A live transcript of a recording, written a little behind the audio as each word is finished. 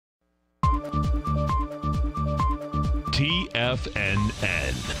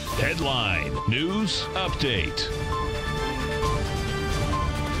TFNN. Headline News Update.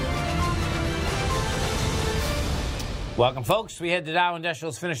 Welcome, folks. We had the Dow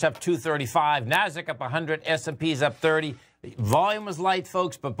Industrials finished up 235. Nasdaq up 100. S&P's up 30. Volume was light,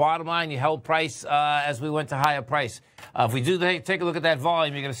 folks, but bottom line, you held price as we went to higher price. If we do take a look at that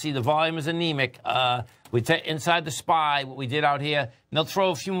volume, you're going to see the volume is anemic. We take inside the SPY, what we did out here, and they'll throw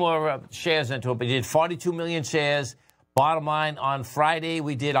a few more shares into it, but we did 42 million shares. Bottom line, on Friday,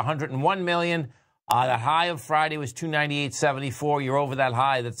 we did 101 million. The high of Friday was 298.74. You're over that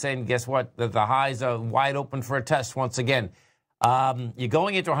high. That's saying, guess what? That the highs are wide open for a test once again. You're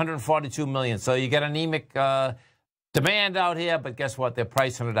going into 142 million. So you get anemic demand out here, but guess what? They're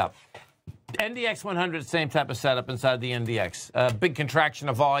pricing it up. NDX 100, same type of setup inside the NDX. Big contraction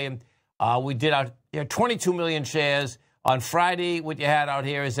of volume. We did out 22 million shares. On Friday, what you had out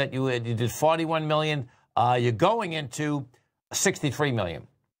here is that you did 41 million. You're going into 63 million.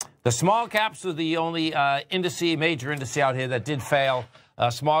 The small caps are the only major indice out here that did fail.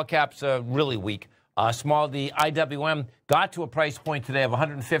 Small caps are really weak. The IWM got to a price point today of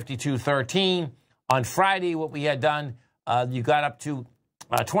 152.13. On Friday, what we had done, you got up to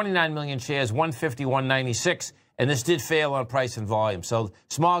 29 million shares, 151.96, and this did fail on price and volume. So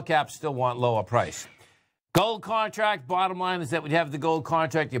small caps still want lower price. Gold contract, bottom line is that we have the gold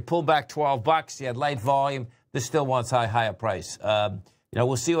contract. You pull back $12. You had light volume. This still wants higher price.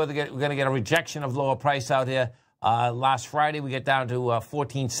 We'll see whether we're going to get a rejection of lower price out here. Last Friday, we get down to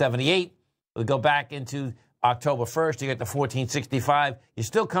 14.78. We go back into October 1st, you get to 14.65. You're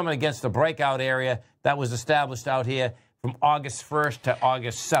still coming against the breakout area that was established out here from August 1st to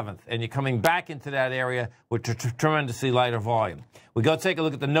August 7th. And you're coming back into that area with tremendously lighter volume. We go take a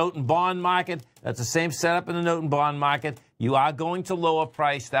look at the note and bond market. That's the same setup in the note and bond market. You are going to lower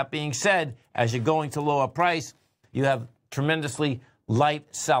price. That being said, as you're going to lower price, you have tremendously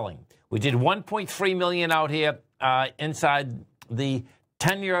light selling. We did 1.3 million out here inside the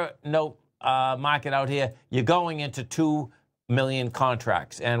 10-year note market out here. You're going into 2 million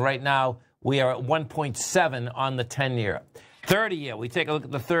contracts. And right now, we are at 1.7 on the 10-year. 30-year, we take a look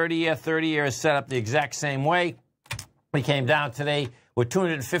at the 30-year. 30-year is set up the exact same way. We came down today with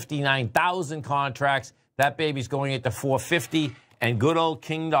 259,000 contracts. That baby's going into 450 and good old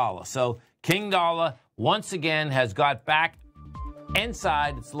King Dollar. So King Dollar, once again, has got back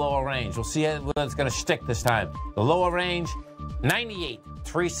inside its lower range. We'll see whether it's going to stick this time. The lower range,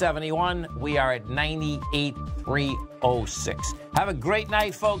 98,371. We are at 98,306. Have a great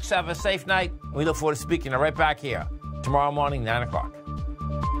night, folks. Have a safe night. We look forward to speaking to you right back here tomorrow morning, 9 o'clock.